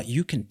thing,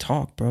 you can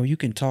talk, bro. You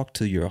can talk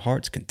to your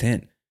heart's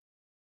content,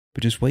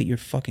 but just wait your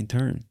fucking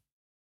turn.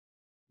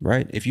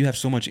 Right? If you have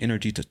so much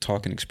energy to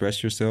talk and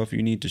express yourself,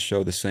 you need to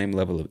show the same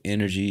level of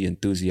energy,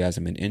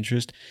 enthusiasm, and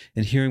interest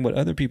in hearing what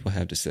other people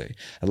have to say.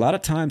 A lot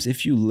of times,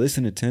 if you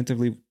listen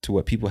attentively to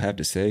what people have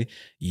to say,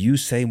 you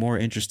say more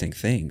interesting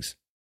things.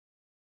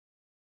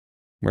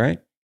 Right?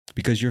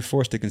 Because you're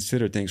forced to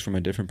consider things from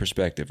a different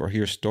perspective or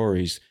hear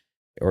stories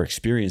or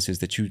experiences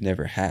that you've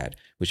never had,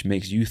 which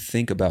makes you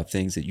think about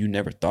things that you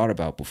never thought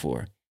about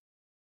before.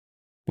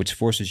 Which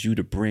forces you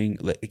to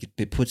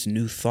it puts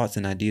new thoughts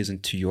and ideas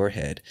into your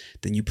head.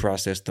 Then you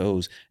process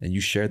those and you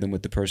share them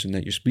with the person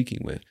that you're speaking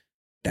with.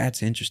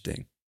 That's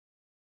interesting.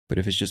 But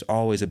if it's just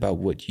always about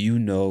what you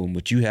know and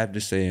what you have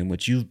to say and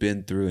what you've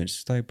been through, and it's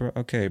just like, bro,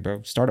 okay,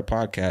 bro, start a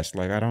podcast.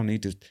 I don't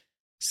need to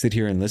sit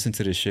here and listen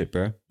to this shit,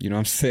 bro. You know what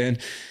I'm saying?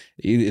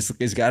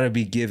 It's got to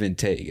be give and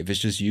take. If it's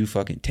just you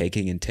fucking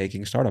taking and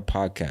taking, start a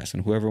podcast.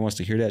 And whoever wants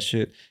to hear that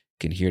shit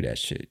can hear that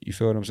shit. You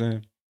feel what I'm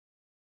saying?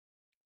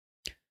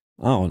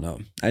 I don't know.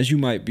 As you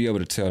might be able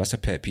to tell, that's a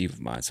pet peeve of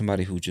mine.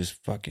 Somebody who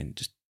just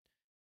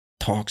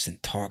talks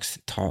and talks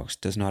and talks,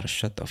 does not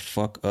shut the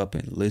fuck up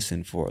and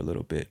listen for a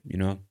little bit,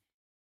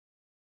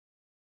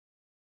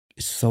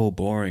 It's so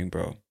boring,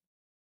 bro.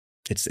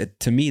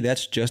 To me,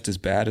 that's just as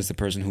bad as the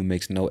person who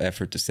makes no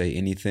effort to say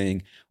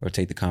anything or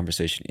take the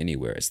conversation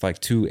anywhere. It's like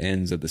two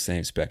ends of the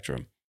same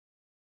spectrum.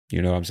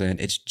 You know what I'm saying?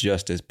 It's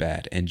just as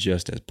bad and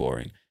just as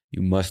boring.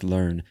 You must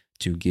learn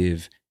to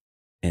give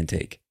and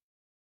take.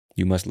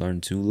 You must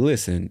learn to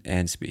listen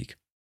and speak.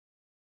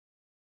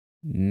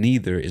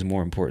 Neither is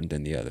more important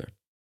than the other,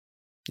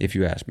 if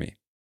you ask me.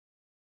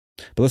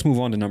 But let's move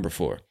on to number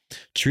 4.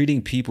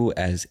 Treating people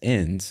as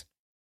ends,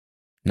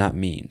 not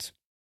means.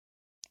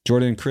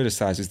 Jordan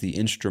criticizes the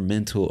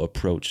instrumental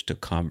approach to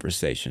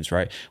conversations,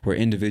 right? Where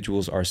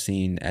individuals are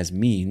seen as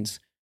means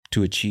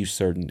to achieve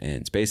certain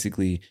ends.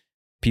 Basically,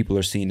 people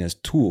are seen as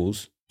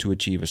tools to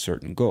achieve a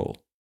certain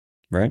goal,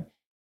 right?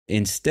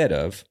 Instead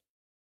of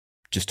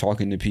just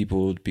talking to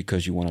people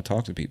because you want to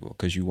talk to people,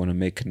 because you want to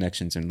make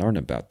connections and learn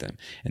about them.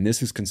 And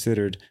this is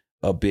considered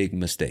a big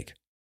mistake.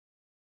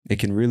 It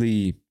can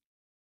really,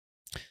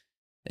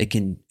 it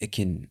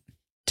can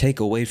take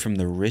away from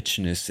the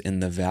richness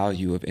and the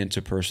value of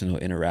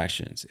interpersonal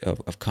interactions,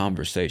 of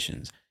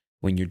conversations,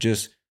 when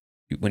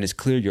it's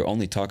clear you're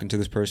only talking to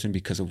this person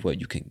because of what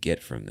you can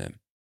get from them.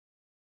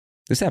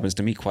 This happens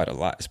to me quite a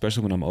lot,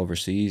 especially when I'm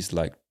overseas.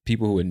 Like,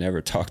 people who would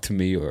never talk to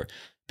me or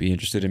be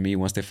interested in me,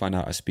 once they find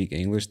out I speak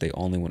English, they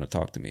only want to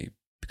talk to me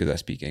because I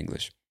speak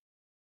English.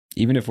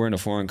 Even if we're in a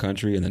foreign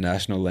country and the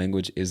national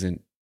language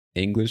isn't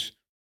English,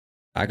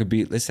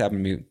 this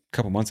happened to me a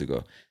couple months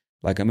ago.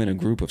 Like, I'm in a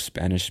group of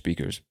Spanish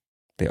speakers.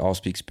 They all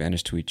speak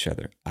Spanish to each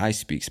other. I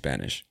speak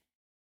Spanish.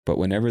 But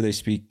whenever they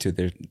speak to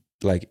their,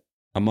 like,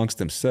 amongst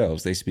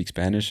themselves, they speak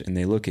Spanish and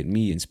they look at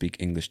me and speak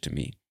English to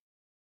me.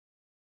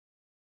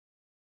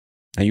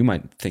 Now, you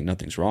might think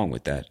nothing's wrong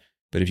with that,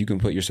 but if you can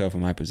put yourself in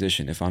my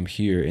position, if I'm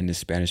here in this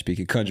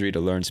Spanish-speaking country to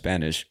learn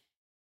Spanish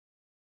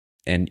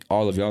and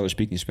all of y'all are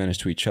speaking Spanish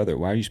to each other,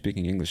 why are you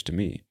speaking English to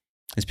me?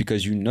 It's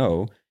because you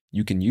know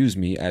you can use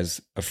me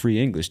as a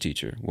free English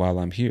teacher while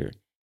I'm here.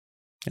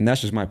 And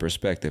that's just my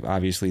perspective.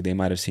 Obviously, they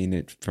might have seen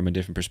it from a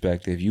different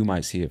perspective. You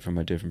might see it from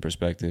a different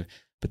perspective,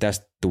 but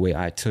that's the way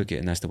I took it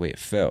and that's the way it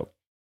felt.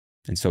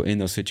 And so in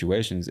those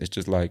situations, it's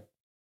just like,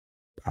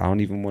 I don't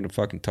even want to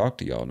fucking talk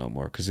to y'all no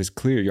more, because it's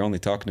clear you're only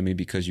talking to me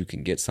because you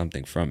can get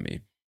something from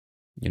me,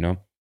 you know?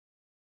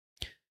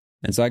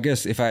 And so I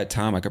guess if I had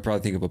time, I could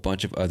probably think of a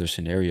bunch of other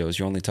scenarios.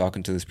 You're only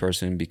talking to this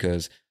person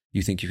because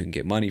you think you can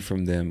get money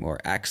from them, or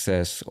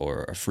access,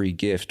 or a free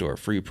gift, or a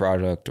free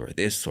product, or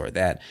this or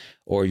that.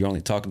 Or you're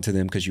only talking to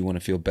them because you want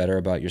to feel better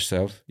about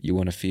yourself. You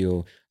want to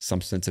feel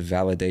some sense of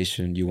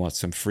validation. You want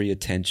some free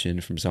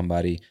attention from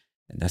somebody.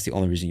 And that's the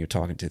only reason you're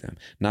talking to them,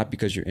 not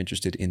because you're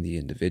interested in the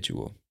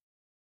individual.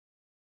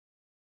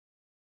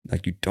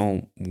 Like, you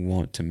don't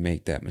want to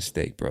make that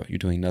mistake, bro. You're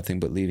doing nothing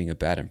but leaving a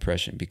bad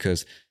impression,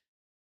 because,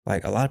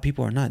 like, a lot of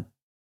people are not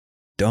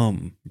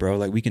dumb, bro.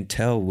 Like, we can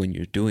tell when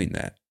you're doing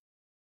that.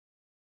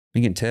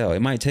 We can tell.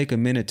 It might take a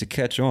minute to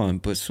catch on,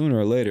 but sooner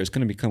or later, it's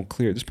going to become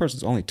clear. This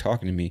person's only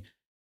talking to me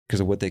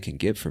because of what they can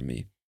get from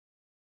me.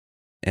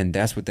 And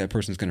that's what that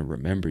person's going to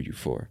remember you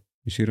for.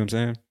 You see what I'm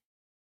saying?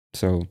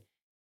 So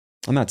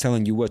I'm not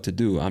telling you what to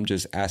do. I'm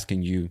just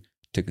asking you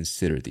to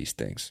consider these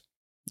things.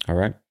 All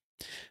right?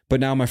 But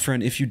now, my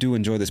friend, if you do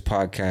enjoy this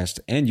podcast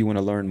and you want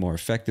to learn more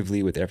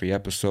effectively with every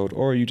episode,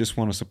 or you just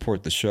want to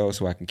support the show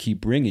so I can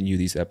keep bringing you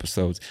these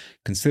episodes,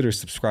 consider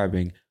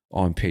subscribing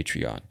on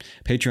Patreon.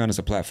 Patreon is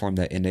a platform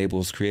that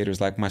enables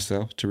creators like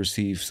myself to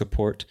receive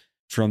support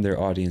from their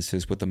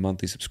audiences with a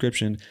monthly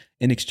subscription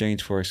in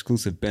exchange for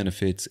exclusive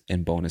benefits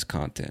and bonus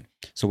content.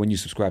 So when you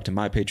subscribe to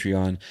my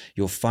Patreon,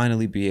 you'll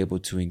finally be able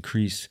to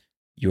increase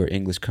your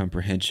English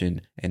comprehension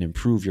and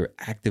improve your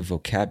active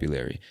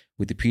vocabulary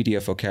with the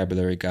PDF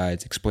vocabulary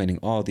guides explaining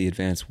all the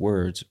advanced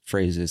words,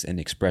 phrases, and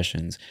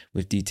expressions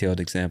with detailed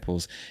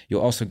examples.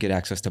 You'll also get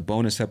access to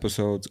bonus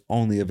episodes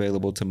only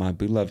available to my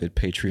beloved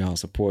Patreon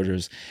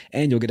supporters,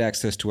 and you'll get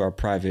access to our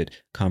private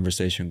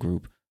conversation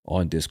group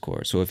on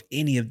Discord. So if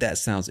any of that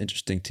sounds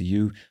interesting to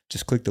you,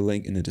 just click the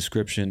link in the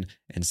description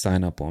and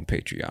sign up on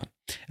Patreon.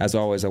 As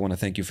always, I want to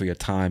thank you for your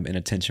time and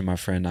attention, my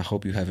friend. I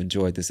hope you have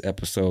enjoyed this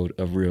episode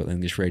of Real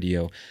English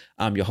Radio.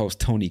 I'm your host,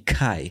 Tony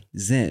Kai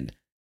Zen,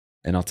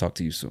 and I'll talk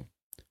to you soon.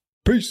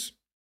 Peace.